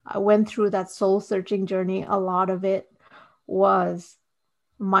I went through that soul searching journey, a lot of it was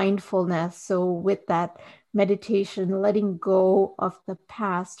mindfulness. So with that meditation, letting go of the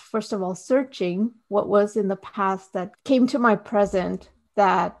past, first of all, searching what was in the past that came to my present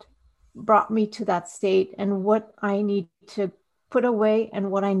that brought me to that state, and what I need to put away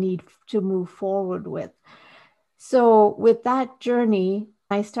and what I need to move forward with. So with that journey,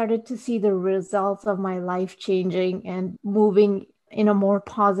 I started to see the results of my life changing and moving in a more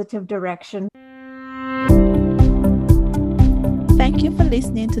positive direction. Thank you for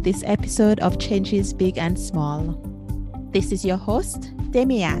listening to this episode of Changes Big and Small. This is your host,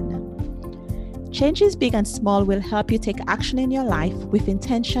 Damian. Changes Big and Small will help you take action in your life with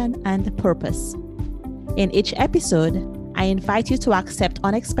intention and purpose. In each episode, I invite you to accept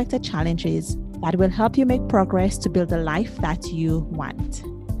unexpected challenges that will help you make progress to build the life that you want.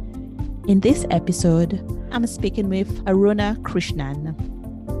 In this episode, I'm speaking with Aruna Krishnan.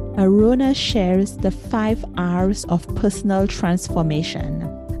 Aruna shares the 5 R's of personal transformation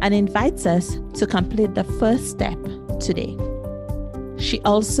and invites us to complete the first step today. She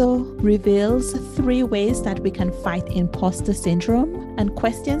also reveals 3 ways that we can fight imposter syndrome and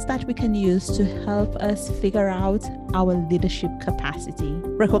questions that we can use to help us figure out our leadership capacity.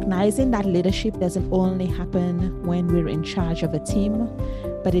 Recognizing that leadership doesn't only happen when we're in charge of a team,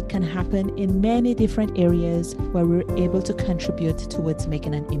 but it can happen in many different areas where we're able to contribute towards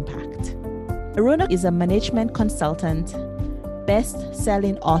making an impact. Aruna is a management consultant,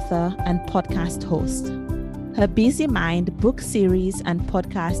 best-selling author, and podcast host. Her Busy Mind book series and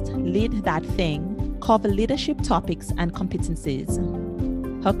podcast Lead That Thing cover leadership topics and competencies.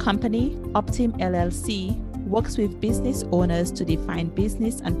 Her company, Optim LLC, works with business owners to define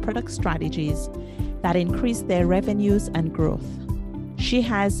business and product strategies that increase their revenues and growth. She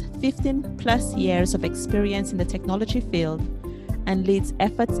has 15 plus years of experience in the technology field and leads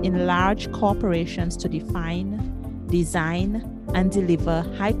efforts in large corporations to define, design, and deliver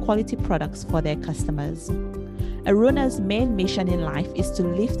high-quality products for their customers. Aruna's main mission in life is to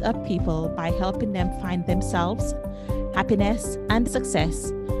lift up people by helping them find themselves, happiness, and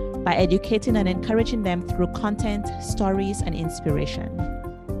success by educating and encouraging them through content, stories, and inspiration.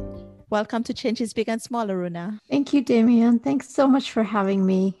 Welcome to Changes Big and Small, Aruna. Thank you, Damian. Thanks so much for having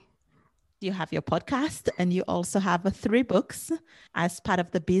me. You have your podcast and you also have 3 books as part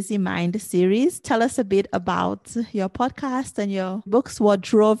of the Busy Mind series. Tell us a bit about your podcast and your books. What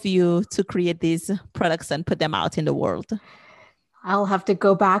drove you to create these products and put them out in the world? I'll have to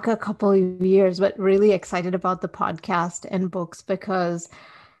go back a couple of years, but really excited about the podcast and books because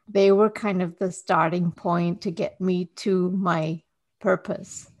they were kind of the starting point to get me to my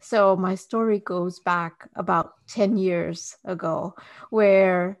purpose. So my story goes back about 10 years ago,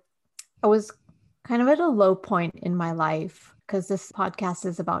 where I was kind of at a low point in my life, because this podcast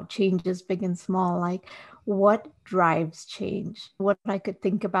is about changes big and small, like what drives change. What I could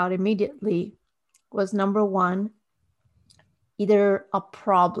think about immediately was, number one, either a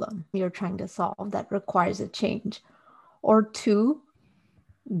problem you're trying to solve that requires a change, or 2,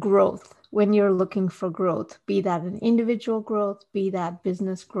 growth. When you're looking for growth, be that an individual growth, be that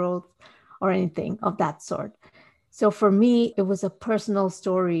business growth, or anything of that sort. So for me, it was a personal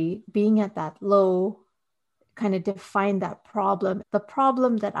story. Being at that low kind of defined that problem, the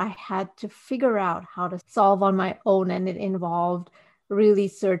problem that I had to figure out how to solve on my own. And it involved really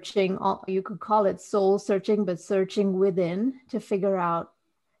searching, you could call it soul searching, but searching within to figure out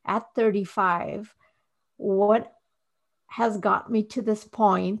at 35, what has got me to this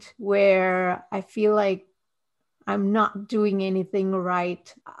point where I feel like I'm not doing anything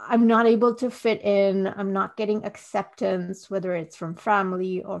right. I'm not able to fit in. I'm not getting acceptance, whether it's from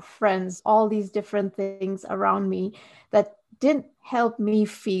family or friends, all these different things around me that didn't help me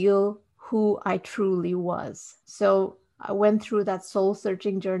feel who I truly was. So I went through that soul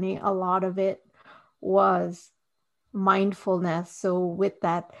searching journey. A lot of it was mindfulness. So with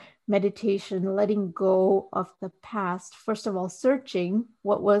that meditation, letting go of the past, first of all, searching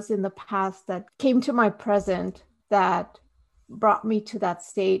what was in the past that came to my present that brought me to that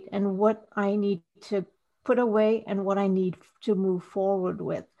state, and what I need to put away and what I need to move forward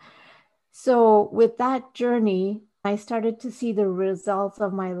with. So with that journey, I started to see the results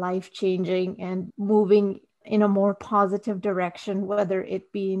of my life changing and moving in a more positive direction, whether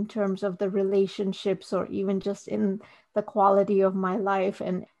it be in terms of the relationships or even just in the quality of my life,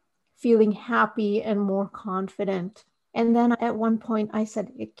 and feeling happy and more confident. And then at one point I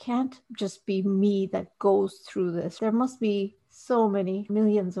said, it can't just be me that goes through this. There must be so many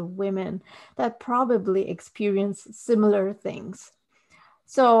millions of women that probably experience similar things.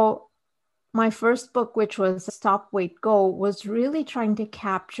 So My first book, which was Stop, Wait, Go, was really trying to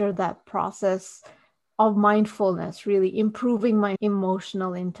capture that process of mindfulness, really improving my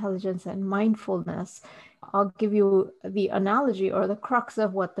emotional intelligence and mindfulness. I'll give you the analogy or the crux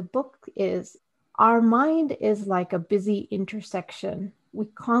of what the book is. Our mind is like a busy intersection. We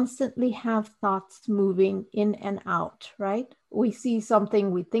constantly have thoughts moving in and out, right? We see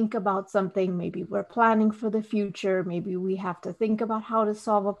something, we think about something, maybe we're planning for the future, maybe we have to think about how to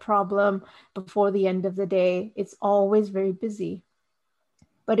solve a problem before the end of the day. It's always very busy.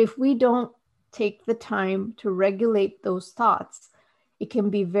 But if we don't take the time to regulate those thoughts, it can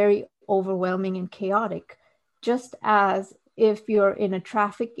be very overwhelming and chaotic. Just as if you're in a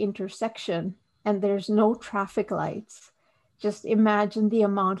traffic intersection and there's no traffic lights, just imagine the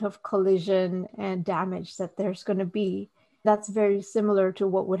amount of collision and damage that there's going to be. That's very similar to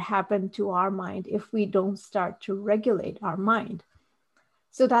what would happen to our mind if we don't start to regulate our mind.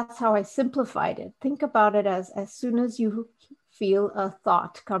 So that's how I simplified it. Think about it as soon as you feel a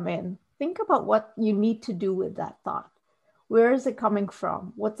thought come in, think about what you need to do with that thought. Where is it coming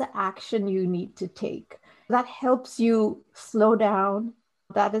from? What's the action you need to take? That helps you slow down.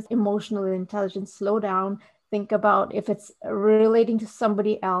 That is emotional intelligence. Slow down. Think about if it's relating to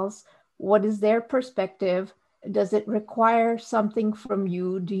somebody else, what is their perspective? Does it require something from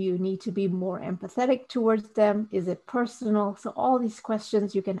you? Do you need to be more empathetic towards them? Is it personal? So all these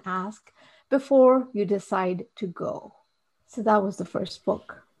questions you can ask before you decide to go. So that was the first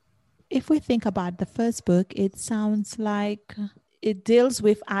book. If we think about the first book, it sounds like it deals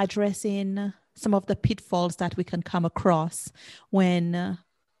with addressing some of the pitfalls that we can come across when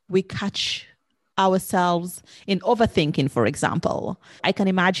we catch ourselves in overthinking, for example. I can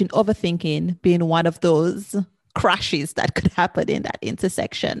imagine overthinking being one of those crashes that could happen in that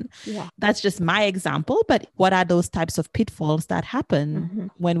intersection. Yeah. That's just my example, but what are those types of pitfalls that happen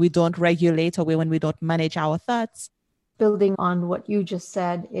when we don't regulate or when we don't manage our thoughts? Building on what you just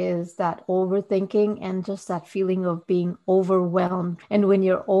said is that overthinking and just that feeling of being overwhelmed. And when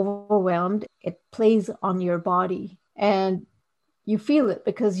you're overwhelmed, it plays on your body and you feel it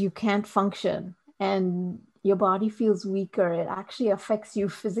because you can't function and your body feels weaker. It actually affects you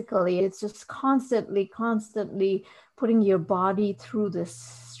physically. It's just constantly putting your body through this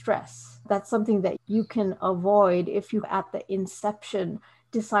stress. That's something that you can avoid if you at the inception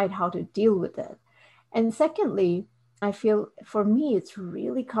decide how to deal with it. And secondly, I feel for me, it's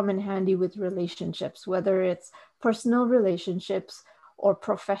really come in handy with relationships, whether it's personal relationships or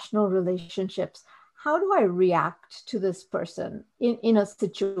professional relationships. How do I react to this person in a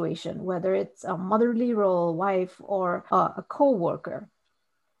situation, whether it's a motherly role, wife, or a coworker?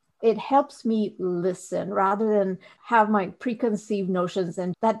 It helps me listen rather than have my preconceived notions.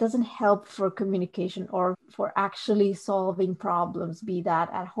 And that doesn't help for communication or for actually solving problems, be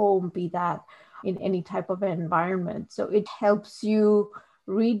that at home, be that in any type of environment. So it helps you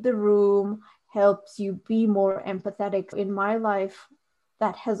read the room, helps you be more empathetic. In my life,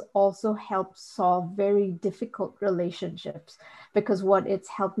 that has also helped solve very difficult relationships because what it's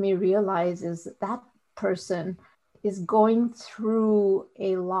helped me realize is that person is going through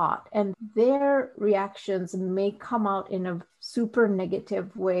a lot and their reactions may come out in a super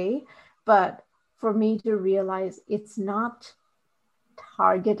negative way. But for me to realize it's not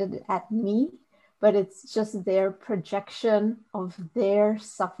targeted at me, but it's just their projection of their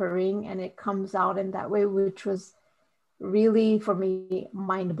suffering and it comes out in that way, which was really, for me,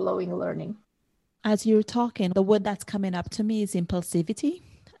 mind-blowing learning. As you're talking, the word that's coming up to me is impulsivity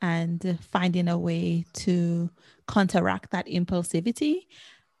and finding a way to counteract that impulsivity.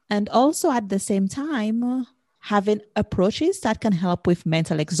 And also at the same time, having approaches that can help with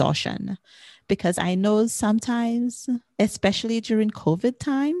mental exhaustion. Because I know sometimes, especially during COVID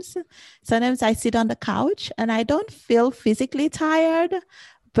times, sometimes I sit on the couch and I don't feel physically tired,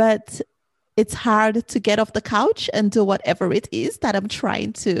 but it's hard to get off the couch and do whatever it is that I'm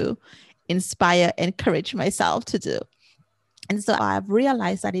trying to inspire, encourage myself to do. And so I've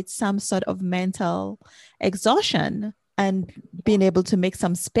realized that it's some sort of mental exhaustion, and being able to make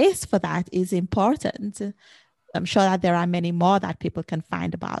some space for that is important. I'm sure that there are many more that people can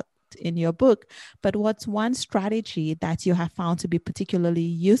find about in your book, but what's one strategy that you have found to be particularly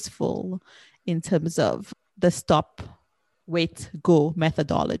useful in terms of the stop, wait, go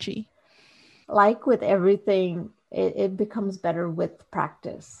methodology? Like with everything, it becomes better with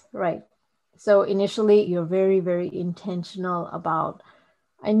practice, right? So initially, you're very, very intentional about,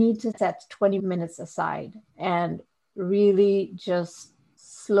 I need to set 20 minutes aside and really just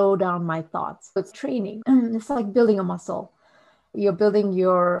slow down my thoughts. It's training. It's like building a muscle. You're building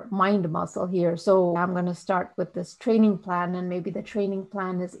your mind muscle here. So I'm going to start with this training plan. And maybe the training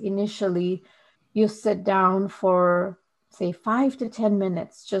plan is initially you sit down for, say, 5 to 10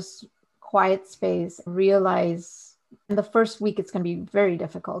 minutes, just quiet space, realize in the first week, it's going to be very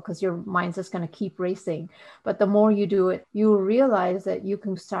difficult because your mind's just going to keep racing. But the more you do it, you realize that you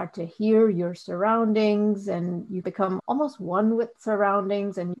can start to hear your surroundings and you become almost one with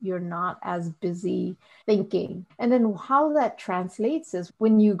surroundings and you're not as busy thinking. And then how that translates is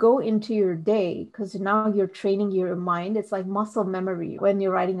when you go into your day, because now you're training your mind, it's like muscle memory. When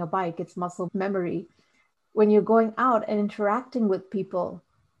you're riding a bike, it's muscle memory. When you're going out and interacting with people,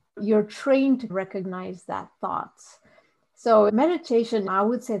 you're trained to recognize that thoughts. So meditation, I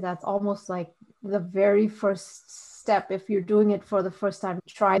would say that's almost like the very first step. If you're doing it for the first time,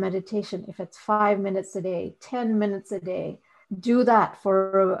 try meditation. If it's 5 minutes a day, 10 minutes a day, do that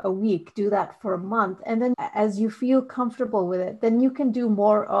for a week, do that for a month. And then as you feel comfortable with it, then you can do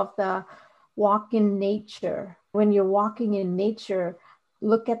more of the walk in nature. When you're walking in nature,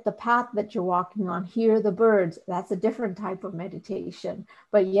 look at the path that you're walking on, hear the birds. That's a different type of meditation,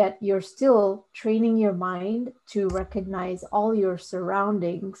 but yet you're still training your mind to recognize all your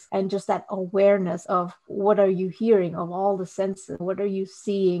surroundings and just that awareness of what are you hearing, of all the senses, what are you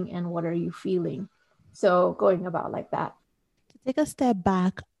seeing and what are you feeling. So going about like that. To take a step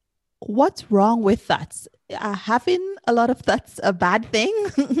back, what's wrong with thoughts? Having a lot of thoughts a bad thing?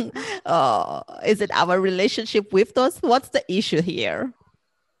 Is it our relationship with those? What's the issue here?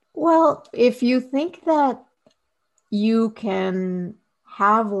 Well, if you think that you can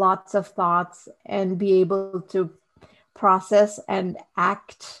have lots of thoughts and be able to process and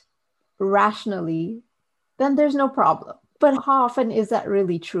act rationally, then there's no problem. But how often is that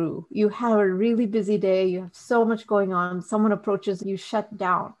really true? You have a really busy day, you have so much going on, someone approaches, you shut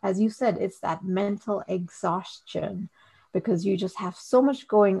down. As you said, it's that mental exhaustion because you just have so much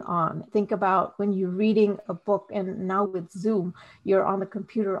going on. Think about when you're reading a book, and now with Zoom, you're on the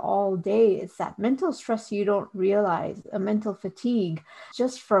computer all day. It's that mental stress you don't realize, a mental fatigue.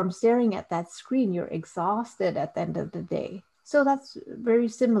 Just from staring at that screen, you're exhausted at the end of the day. So that's very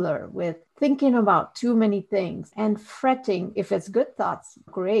similar with thinking about too many things and fretting. If it's good thoughts,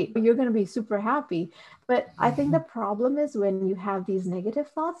 great, you're going to be super happy. But I think the problem is when you have these negative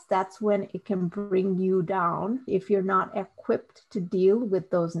thoughts, that's when it can bring you down. If you're not equipped to deal with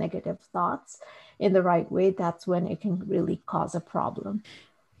those negative thoughts in the right way, that's when it can really cause a problem.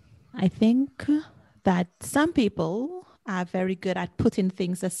 I think that some people are very good at putting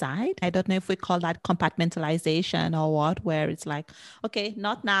things aside. I don't know if we call that compartmentalization or what, where it's like, okay,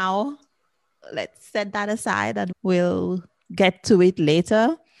 not now. Let's set that aside and we'll get to it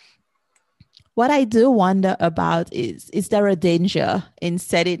later. What I do wonder about is there a danger in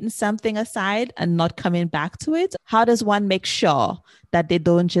setting something aside and not coming back to it? How does one make sure that they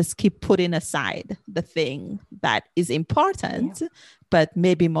don't just keep putting aside the thing that is important, but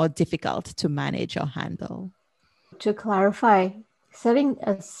maybe more difficult to manage or handle? To clarify, setting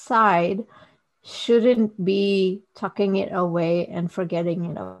aside shouldn't be tucking it away and forgetting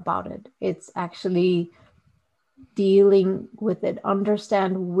it about it. It's actually dealing with it,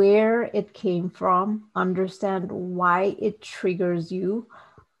 understand where it came from, understand why it triggers you,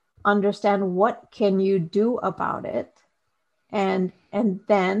 understand what can you do about it, and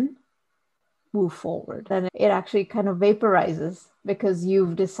then move forward. And it actually kind of vaporizes because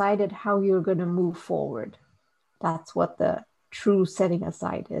you've decided how you're going to move forward. That's what the true setting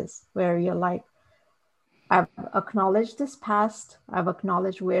aside is, where you're like, I've acknowledged this past, I've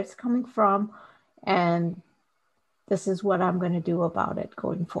acknowledged where it's coming from, and this is what I'm going to do about it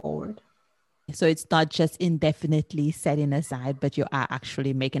going forward. So it's not just indefinitely setting aside, but you are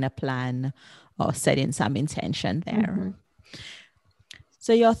actually making a plan or setting some intention there. Mm-hmm.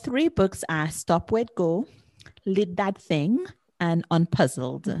 So your 3 books are Stop Wait Go, Lead That Thing, and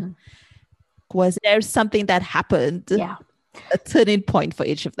Unpuzzled. Mm-hmm. Was there something that happened? Yeah. A turning point for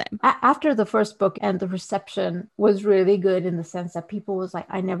each of them? After the first book, and the reception was really good in the sense that people was like,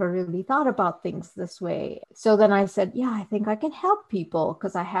 I never really thought about things this way. So then I said, yeah, I think I can help people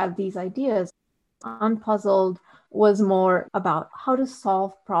because I have these ideas. Unpuzzled was more about how to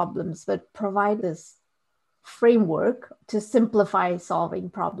solve problems, but provide this framework to simplify solving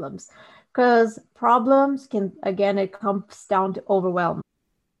problems. Because problems can, again, it comes down to overwhelm.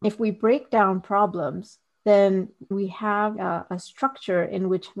 If we break down problems, then we have a structure in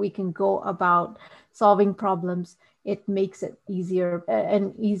which we can go about solving problems. It makes it easier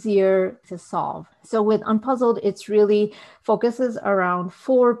and easier to solve. So with Unpuzzled, it's really focuses around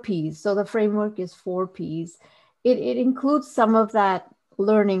 4 Ps. So the framework is 4 Ps. It includes some of that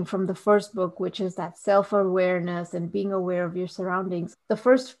learning from the first book, which is that self-awareness and being aware of your surroundings. The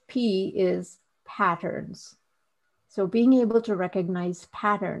first P is patterns. So being able to recognize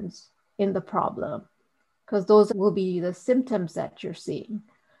patterns in the problem, because those will be the symptoms that you're seeing.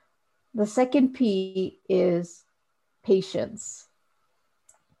 The second P is patience.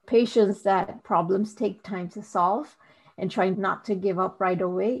 Patience that problems take time to solve and trying not to give up right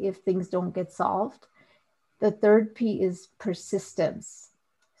away if things don't get solved. The third P is persistence.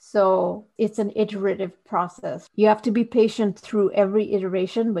 So it's an iterative process. You have to be patient through every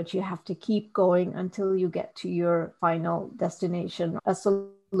iteration, but you have to keep going until you get to your final destination, a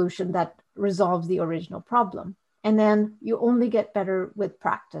solution that resolves the original problem. And then you only get better with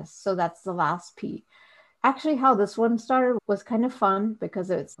practice. So that's the last P. Actually, how this one started was kind of fun because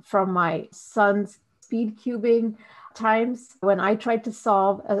it's from my son's speed cubing times. When I tried to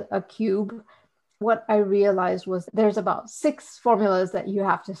solve a cube, what I realized was there's about 6 formulas that you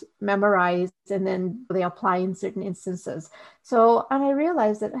have to memorize, and then they apply in certain instances. So, and I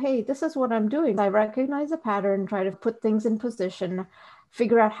realized that, hey, this is what I'm doing. I recognize a pattern, try to put things in position,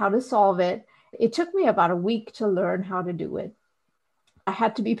 figure out how to solve it. It took me about a week to learn how to do it. I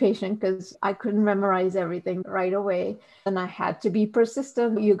had to be patient because I couldn't memorize everything right away. And I had to be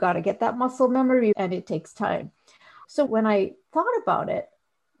persistent. You got to get that muscle memory, and it takes time. So when I thought about it,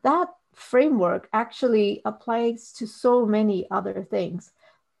 that framework actually applies to so many other things.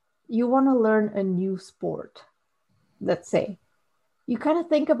 You want to learn a new sport, let's say. You kind of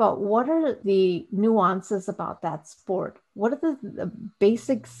think about what are the nuances about that sport? What are the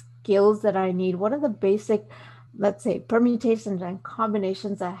basic skills that I need? What are the basic, let's say, permutations and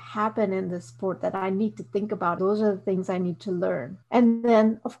combinations that happen in this sport that I need to think about? Those are the things I need to learn. And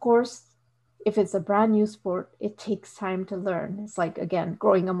then, of course, if it's a brand new sport, it takes time to learn. It's like, again,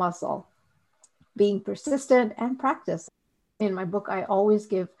 growing a muscle, being persistent and practice. In my book, I always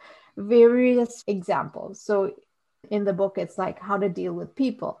give various examples. So in the book, it's like how to deal with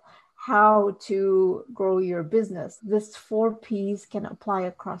people, how to grow your business. This 4 Ps can apply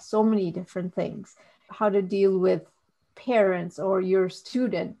across so many different things. How to deal with parents or your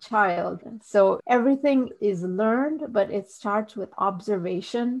student, child. So everything is learned, but it starts with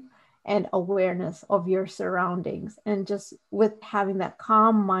observation and awareness of your surroundings, and just with having that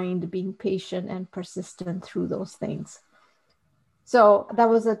calm mind, being patient and persistent through those things. So that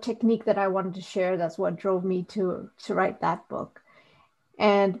was a technique that I wanted to share. That's what drove me to write that book.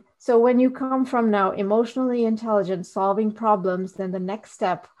 And so when you come from now emotionally intelligent, solving problems, then the next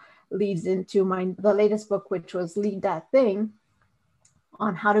step leads into the latest book, which was Lead That Thing,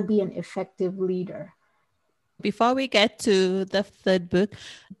 on how to be an effective leader. Before we get to the third book,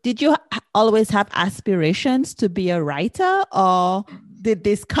 did you always have aspirations to be a writer, or did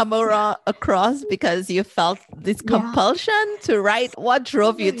this come across because you felt this compulsion to write? What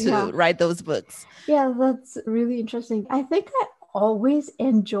drove you to write those books? Yeah, that's really interesting. I think I always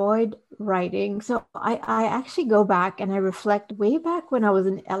enjoyed writing. So I actually go back and I reflect way back when I was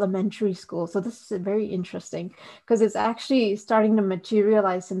in elementary school. So this is very interesting because it's actually starting to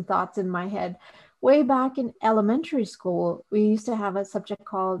materialize some thoughts in my head. Way back in elementary school, we used to have a subject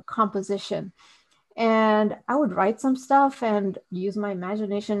called composition. And I would write some stuff and use my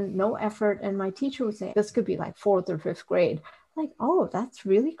imagination, no effort. And my teacher would say, this could be like 4th or 5th grade. Like, oh, that's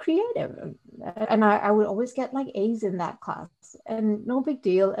really creative. And I would always get like A's in that class and no big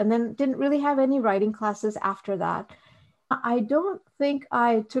deal. And then didn't really have any writing classes after that. I don't think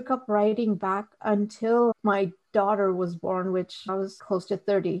I took up writing back until my daughter was born, which I was close to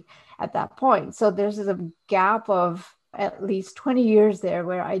 30 at that point. So there's a gap of at least 20 years there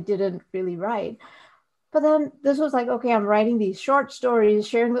where I didn't really write. But then this was like, okay, I'm writing these short stories,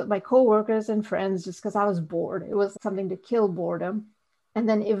 sharing with my coworkers and friends just because I was bored. It was something to kill boredom. And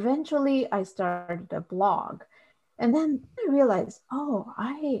then eventually I started a blog. And then I realized, oh,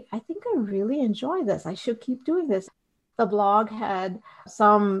 I think I really enjoy this. I should keep doing this. The blog had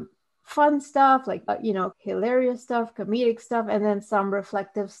some fun stuff, like, hilarious stuff, comedic stuff, and then some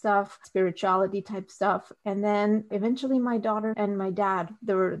reflective stuff, spirituality type stuff. And then eventually my daughter and my dad,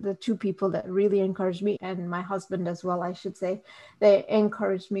 they were the 2 people that really encouraged me, and my husband as well, I should say, they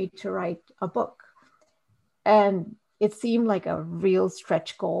encouraged me to write a book. And it seemed like a real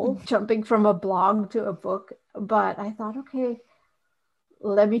stretch goal, jumping from a blog to a book. But I thought, okay,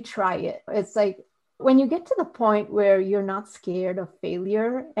 let me try it. It's like, when you get to the point where you're not scared of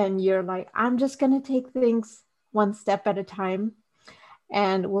failure and you're like, I'm just going to take things one step at a time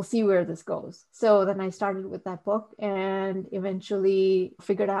and we'll see where this goes. So then I started with that book and eventually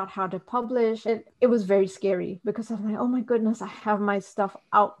figured out how to publish it. It was very scary because I'm like, oh my goodness, I have my stuff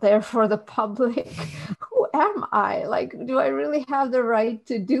out there for the public. Who am I? Like, do I really have the right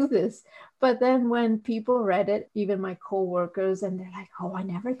to do this? But then when people read it, even my coworkers, and they're like, oh, I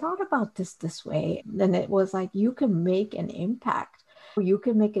never thought about this way. Then it was like, you can make an impact. You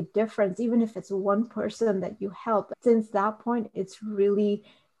can make a difference, even if it's one person that you help. Since that point, it's really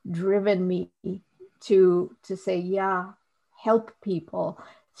driven me to say, yeah, help people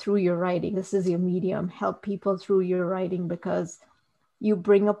through your writing. This is your medium. Help people through your writing because you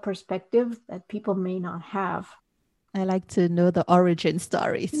bring a perspective that people may not have. I like to know the origin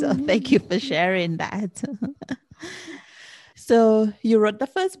story. So thank you for sharing that. So you wrote the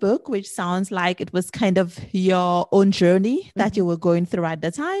first book, which sounds like it was kind of your own journey that you were going through at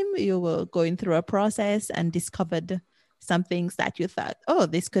the time. You were going through a process and discovered some things that you thought, oh,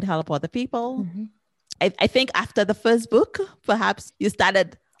 this could help other people. I think after the first book, perhaps you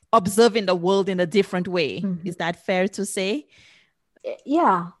started observing the world in a different way. Is that fair to say?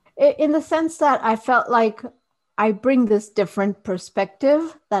 Yeah, in the sense that I felt like I bring this different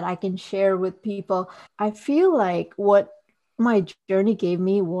perspective that I can share with people. I feel like what my journey gave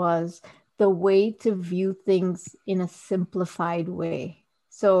me was the way to view things in a simplified way.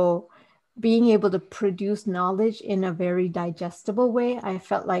 So being able to produce knowledge in a very digestible way, I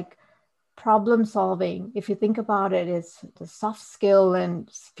felt like problem solving, if you think about it, is the soft skill and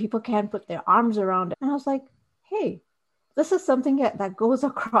people can't put their arms around it. And I was like, hey, this is something that goes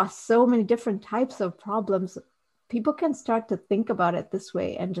across so many different types of problems. People can start to think about it this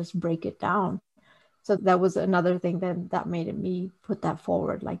way and just break it down. So that was another thing that made me put that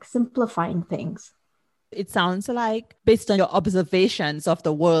forward, like simplifying things. It sounds like based on your observations of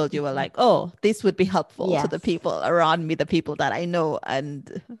the world, you were like, oh, this would be helpful to the people around me, the people that I know,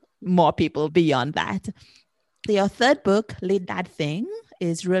 and more people beyond that. Your third book, Lead That Thing,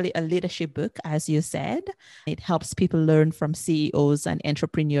 is really a leadership book, as you said. It helps people learn from CEOs and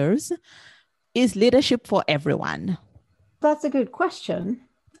entrepreneurs. Is leadership for everyone? That's a good question.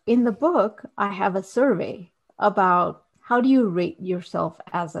 In the book, I have a survey about how do you rate yourself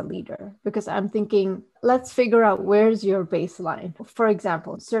as a leader? Because I'm thinking, let's figure out where's your baseline. For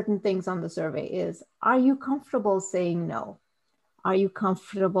example, certain things on the survey is, are you comfortable saying no? Are you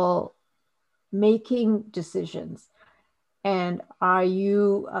comfortable making decisions? And are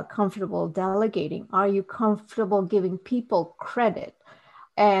you comfortable delegating? Are you comfortable giving people credit?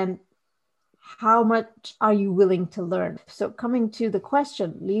 And how much are you willing to learn? So coming to the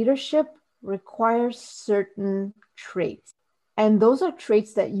question, leadership requires certain traits. And those are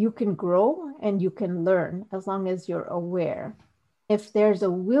traits that you can grow and you can learn as long as you're aware. If there's a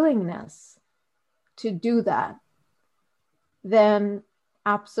willingness to do that, then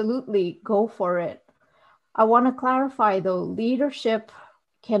absolutely go for it. I want to clarify though, leadership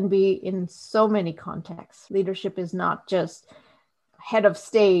can be in so many contexts. Leadership is not just head of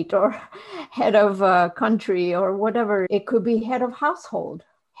state or head of a country or whatever. It could be head of household,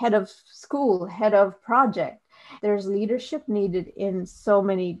 head of school, head of project. There's leadership needed in so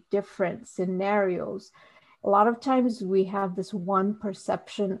many different scenarios. A lot of times we have this one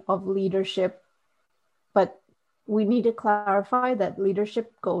perception of leadership, but we need to clarify that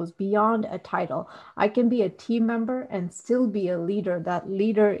leadership goes beyond a title. I can be a team member and still be a leader. That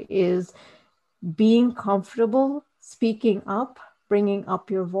leader is being comfortable, speaking up, bringing up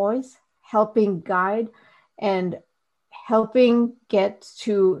your voice, helping guide, and helping get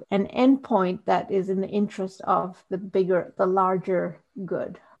to an endpoint that is in the interest of the larger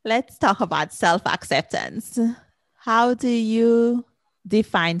good. Let's talk about self-acceptance. How do you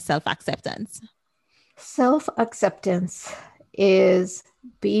define self-acceptance? Self-acceptance is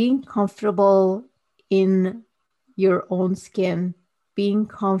being comfortable in your own skin, being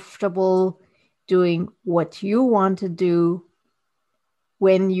comfortable doing what you want to do,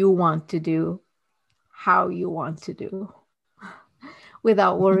 when you want to do, how you want to do,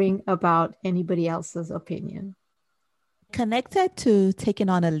 without worrying about anybody else's opinion. Connected to taking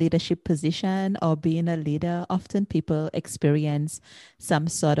on a leadership position or being a leader, often people experience some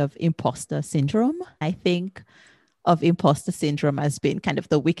sort of imposter syndrome. I think of imposter syndrome as being kind of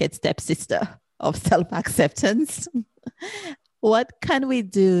the wicked stepsister of self-acceptance. What can we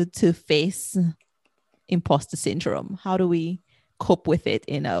do to face imposter syndrome? How do we cope with it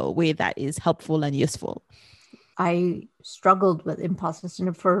in a way that is helpful and useful? I struggled with imposter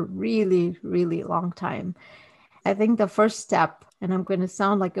syndrome for a really, really long time. I think the first step, and I'm going to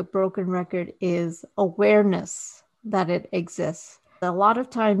sound like a broken record, is awareness that it exists. A lot of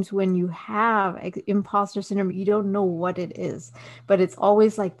times when you have imposter syndrome, you don't know what it is, but it's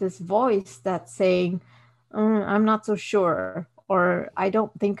always like this voice that's saying, I'm not so sure, or I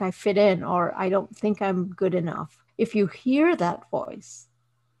don't think I fit in, or I don't think I'm good enough. If you hear that voice,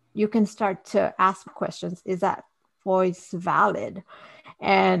 you can start to ask questions. Is that voice valid?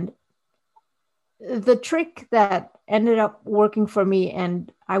 And the trick that ended up working for me,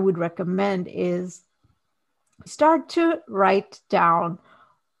 and I would recommend, is start to write down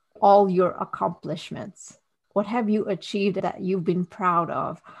all your accomplishments. What have you achieved that you've been proud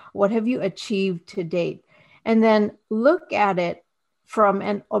of? What have you achieved to date? And then look at it from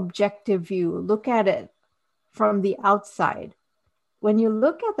an objective view. Look at it from the outside. When you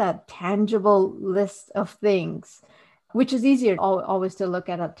look at that tangible list of things, which is easier always to look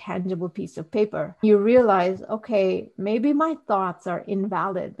at a tangible piece of paper, you realize, okay, maybe my thoughts are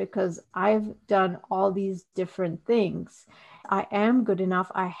invalid because I've done all these different things. I am good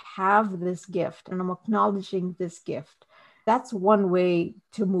enough. I have this gift and I'm acknowledging this gift. That's one way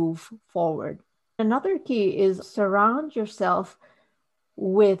to move forward. Another key is surround yourself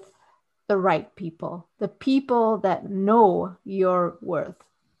with the right people, the people that know your worth,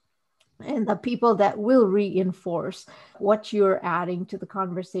 and the people that will reinforce what you're adding to the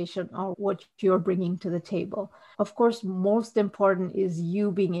conversation or what you're bringing to the table. Of course, most important is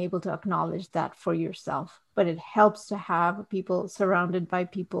you being able to acknowledge that for yourself, but it helps to have people surrounded by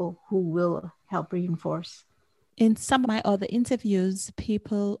people who will help reinforce. In some of my other interviews,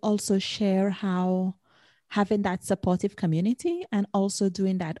 people also share how having that supportive community and also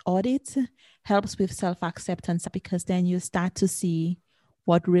doing that audit helps with self-acceptance, because then you start to see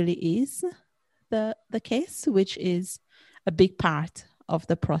what really is the case, which is a big part of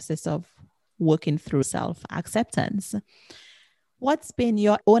the process of working through self-acceptance. What's been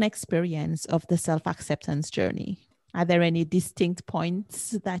your own experience of the self-acceptance journey? Are there any distinct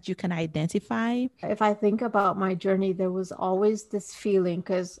points that you can identify? If I think about my journey, there was always this feeling,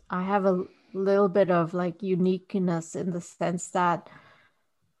 because I have a little bit of like uniqueness in the sense that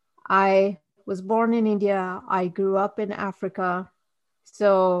I was born in India. I grew up in Africa.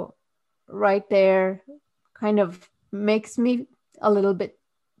 So right there kind of makes me a little bit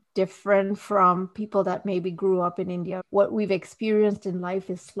different from people that maybe grew up in India. What we've experienced in life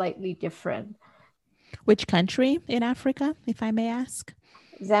is slightly different. Which country in Africa, if I may ask?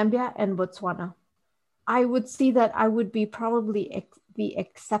 Zambia and Botswana. I would see that I would be probably the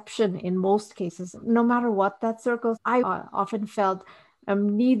exception in most cases, no matter what that circle. I often felt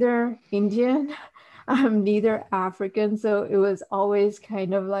I'm neither Indian, I'm neither African. So it was always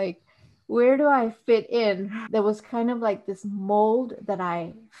kind of like, where do I fit in? There was kind of like this mold that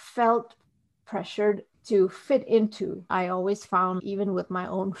I felt pressured to fit into. I always found, even with my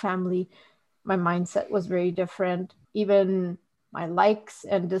own family, my mindset was very different. Even my likes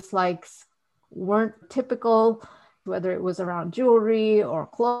and dislikes weren't typical, whether it was around jewelry or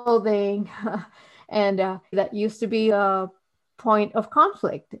clothing. And that used to be a point of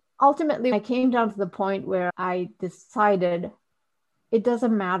conflict. Ultimately, I came down to the point where I decided it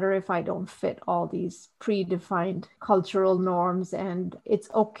doesn't matter if I don't fit all these predefined cultural norms, and it's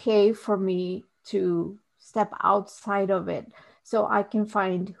okay for me to step outside of it so I can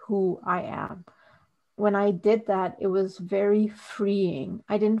find who I am. When I did that, it was very freeing.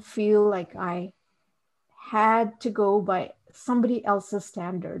 I didn't feel like I had to go by somebody else's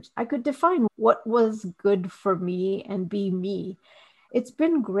standards. I could define what was good for me and be me. It's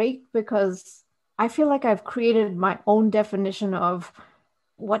been great because I feel like I've created my own definition of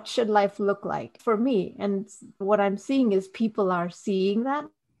what should life look like for me. And what I'm seeing is people are seeing that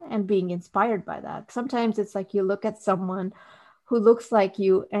and being inspired by that. Sometimes it's like you look at someone who looks like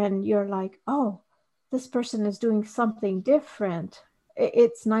you and you're like, oh, this person is doing something different.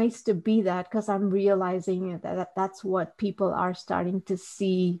 It's nice to be that, because I'm realizing that that's what people are starting to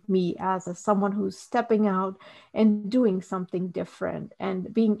see me as someone who's stepping out and doing something different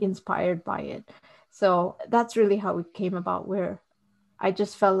and being inspired by it. So that's really how it came about, where I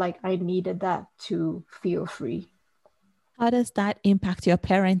just felt like I needed that to feel free. How does that impact your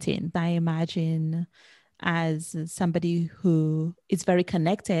parenting? I imagine, as somebody who is very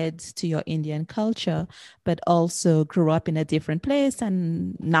connected to your Indian culture, but also grew up in a different place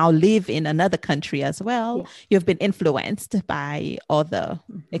and now live in another country as well. Yeah. You've been influenced by other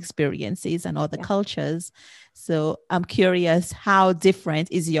experiences and other cultures. So I'm curious, how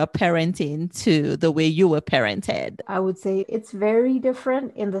different is your parenting to the way you were parented? I would say it's very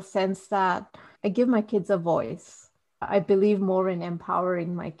different in the sense that I give my kids a voice. I believe more in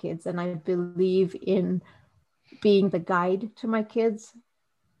empowering my kids, and I believe in being the guide to my kids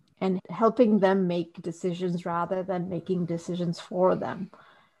and helping them make decisions rather than making decisions for them.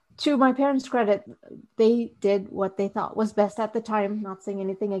 to my parents' credit, they did what they thought was best at the time, not saying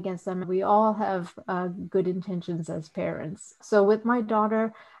anything against them. We all have good intentions as parents. So with my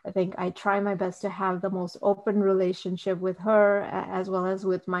daughter, I think I try my best to have the most open relationship with her as well as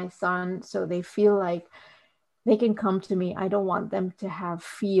with my son. So they feel like they can come to me. I don't want them to have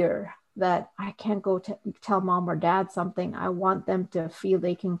fear that I can't go tell mom or dad something. I want them to feel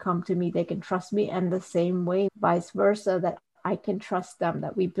they can come to me, they can trust me, and the same way, vice versa, that I can trust them,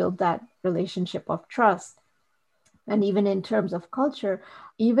 that we build that relationship of trust. And even in terms of culture,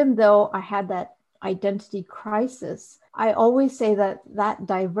 even though I had that identity crisis, I always say that that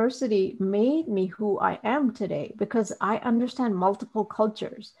diversity made me who I am today because I understand multiple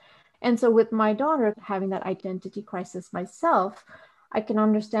cultures. And so with my daughter having that identity crisis myself, I can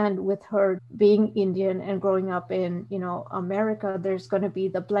understand with her being Indian and growing up in, America, there's going to be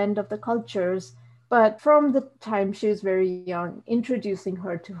the blend of the cultures. But from the time she was very young, introducing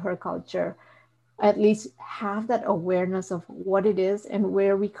her to her culture, at least have that awareness of what it is and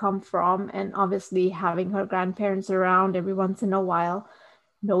where we come from. And obviously having her grandparents around every once in a while,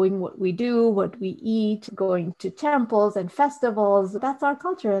 knowing what we do, what we eat, going to temples and festivals, that's our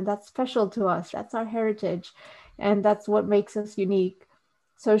culture and that's special to us. That's our heritage. And that's what makes us unique.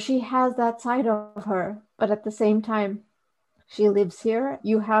 So she has that side of her, but at the same time, she lives here.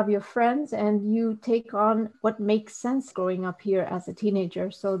 You have your friends and you take on what makes sense growing up here as a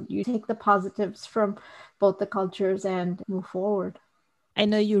teenager. So you take the positives from both the cultures and move forward. I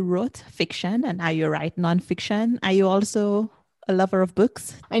know you wrote fiction and now you write nonfiction. Are you also a lover of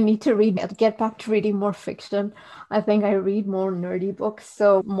books? I need to get back to reading more fiction. I think I read more nerdy books,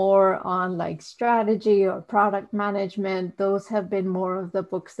 so more on like strategy or product management. Those have been more of the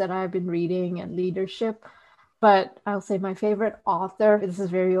books that I've been reading, and leadership. But I'll say my favorite author, this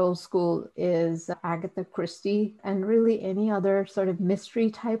is very old school, is Agatha Christie, and really any other sort of mystery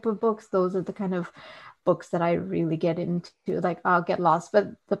type of books. Those are the kind of books that I really get into. Like I'll get lost. But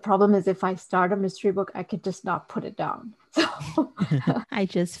the problem is if I start a mystery book, I could just not put it down. So I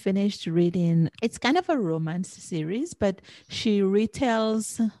just finished reading, it's kind of a romance series, but she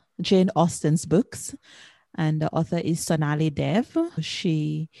retells Jane Austen's books. And the author is Sonali Dev.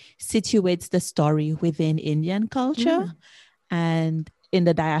 She situates the story within Indian culture and in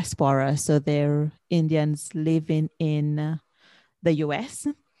the diaspora. So they're Indians living in the US.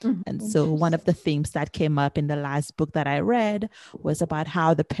 And so one of the themes that came up in the last book that I read was about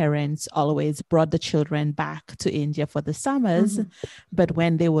how the parents always brought the children back to India for the summers. But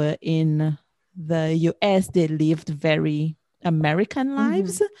when they were in the US, they lived very American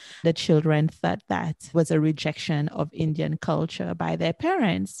lives. The children thought that was a rejection of Indian culture by their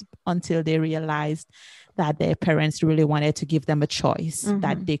parents until they realized that their parents really wanted to give them a choice,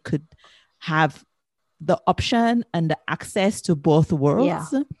 that they could have the option and the access to both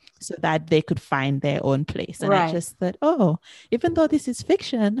worlds so that they could find their own place. And I just thought, even though this is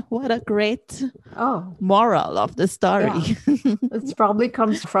fiction, what a great moral of the story. Yeah. It probably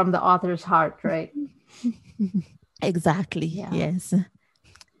comes from the author's heart, right? Exactly. Yeah. Yes.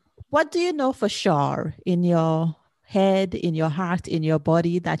 What do you know for sure in your head, in your heart, in your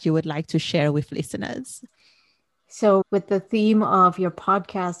body that you would like to share with listeners? So with the theme of your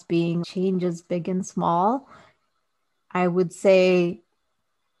podcast being changes big and small, I would say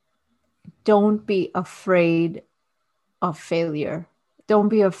don't be afraid of failure. Don't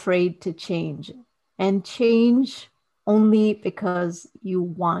be afraid to change, and change only because you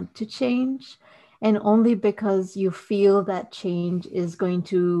want to change and only because you feel that change is going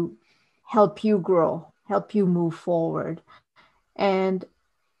to help you grow, help you move forward. And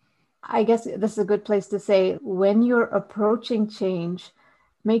I guess this is a good place to say, when you're approaching change,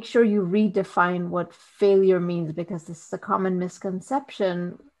 make sure you redefine what failure means, because this is a common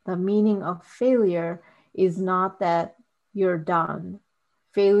misconception. The meaning of failure is not that you're done.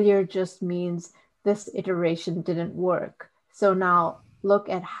 Failure just means this iteration didn't work. So now look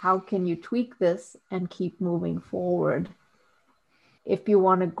at how can you tweak this and keep moving forward. If you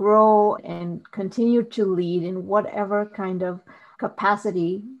want to grow and continue to lead in whatever kind of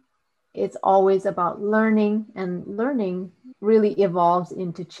capacity, it's always about learning, and learning really evolves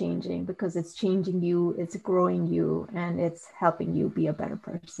into changing because it's changing you, it's growing you, and it's helping you be a better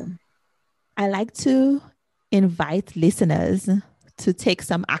person. I like to invite listeners to take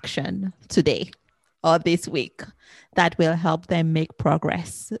some action today or this week that will help them make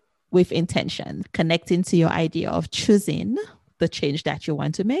progress with intention, connecting to your idea of choosing the change that you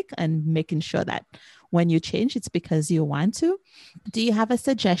want to make and making sure that when you change, it's because you want to. Do you have a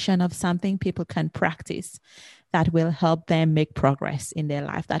suggestion of something people can practice that will help them make progress in their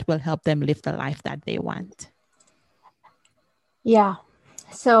life, that will help them live the life that they want? Yeah.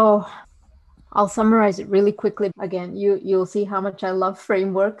 So I'll summarize it really quickly. Again, you'll see how much I love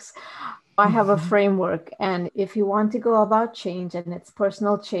frameworks. I have a framework, and if you want to go about change, and it's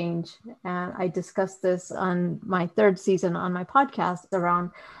personal change, and I discussed this on my 3rd season on my podcast around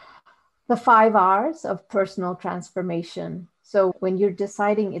the 5 R's of personal transformation. So when you're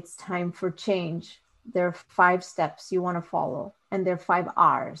deciding it's time for change, there are 5 steps you want to follow, and there are 5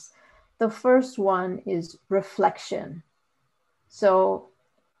 R's. The first one is reflection. So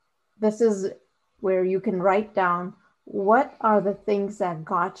this is where you can write down what are the things that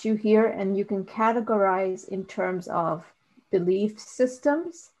got you here, and you can categorize in terms of belief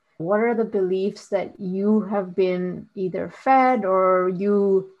systems. What are the beliefs that you have been either fed or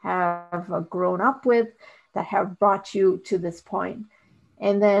you have grown up with that have brought you to this point?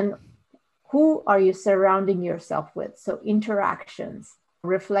 And then who are you surrounding yourself with? So interactions,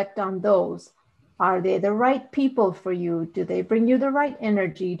 reflect on those. Are they the right people for you? Do they bring you the right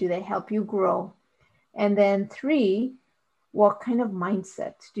energy? Do they help you grow? And then 3, what kind of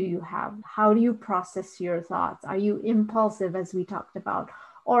mindset do you have? How do you process your thoughts? Are you impulsive, as we talked about?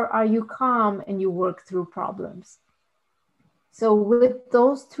 Or are you calm and you work through problems? So with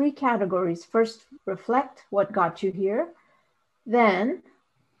those 3 categories, first reflect what got you here, then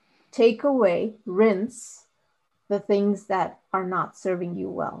take away, rinse the things that are not serving you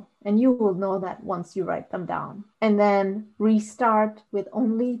well. And you will know that once you write them down. And then restart with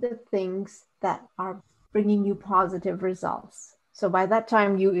only the things that are bringing you positive results. So by that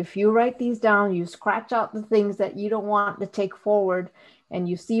time, if you write these down, you scratch out the things that you don't want to take forward, and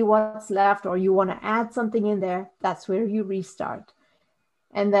you see what's left, or you want to add something in there, that's where you restart.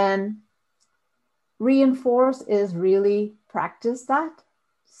 And then reinforce is really practice that.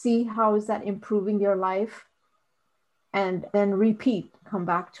 See how is that improving your life, and then repeat, come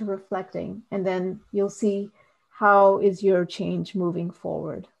back to reflecting, and then you'll see how is your change moving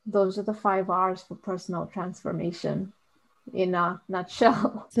forward. Those are the 5 R's for personal transformation in a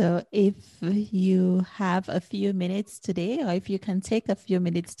nutshell. So if you have a few minutes today, or if you can take a few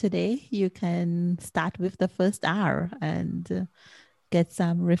minutes today, you can start with the first R and get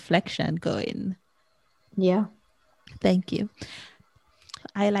some reflection going. Yeah. Thank you.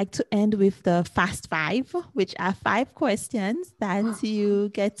 I like to end with the Fast 5, which are 5 questions that you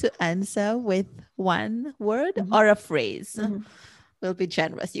get to answer with one word or a phrase. We'll be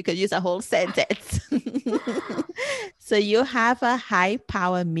generous. You could use a whole sentence. So you have a high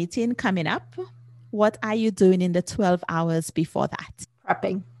power meeting coming up. What are you doing in the 12 hours before that?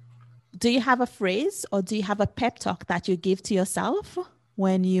 Prepping. Do you have a phrase or do you have a pep talk that you give to yourself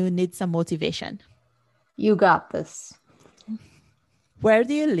when you need some motivation? You got this. Where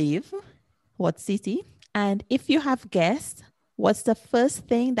do you live? What city? And if you have guests, what's the first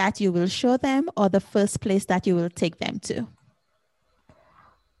thing that you will show them or the first place that you will take them to?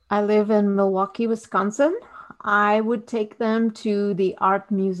 I live in Milwaukee, Wisconsin. I would take them to the art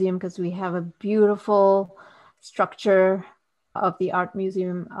museum because we have a beautiful structure of the art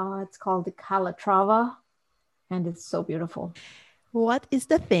museum. It's called the Calatrava, and it's so beautiful. What is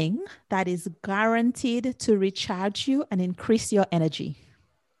the thing that is guaranteed to recharge you and increase your energy?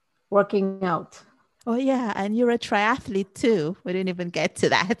 Working out. Oh, yeah. And you're a triathlete too. We didn't even get to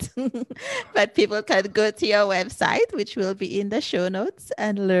that. But people can go to your website, which will be in the show notes,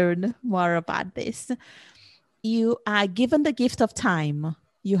 and learn more about this. You are given the gift of time.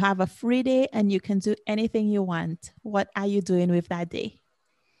 You have a free day and you can do anything you want. What are you doing with that day?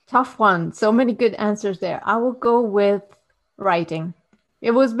 Tough one. So many good answers there. I will go with writing.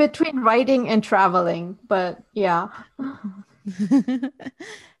 It was between writing and traveling, but yeah.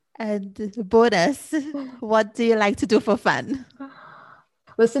 And bonus, what do you like to do for fun?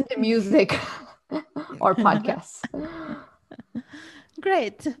 Listen to music or podcasts.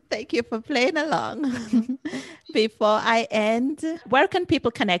 Great. Thank you for playing along. Before I end, where can people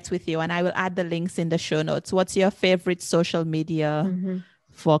connect with you? And I will add the links in the show notes. What's your favorite social media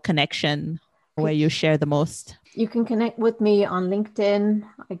for connection where you share the most? You can connect with me on LinkedIn.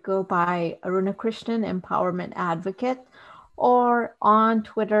 I go by Aruna Krishnan, Empowerment Advocate, or on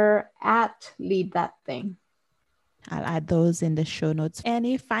Twitter at Lead That Thing. I'll add those in the show notes.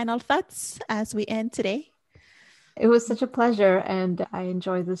 Any final thoughts as we end today? It was such a pleasure, and I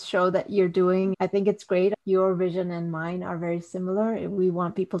enjoy this show that you're doing. I think it's great. Your vision and mine are very similar. We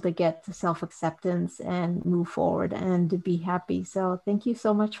want people to get to self-acceptance and move forward and to be happy. So thank you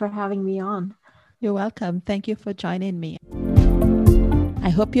so much for having me on. You're welcome. Thank you for joining me. I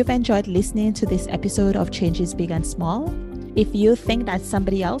hope you've enjoyed listening to this episode of Changes Big and Small. If you think that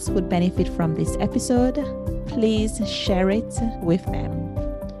somebody else would benefit from this episode, please share it with them.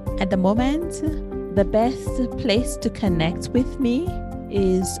 At the moment, the best place to connect with me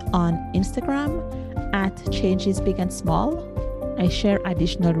is on Instagram at Changes Big and Small. I share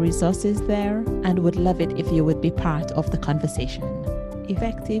additional resources there and would love it if you would be part of the conversation.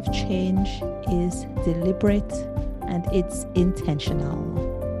 Effective change is deliberate and it's intentional.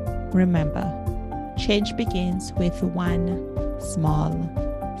 Remember, change begins with one small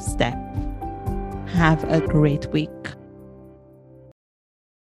step. Have a great week.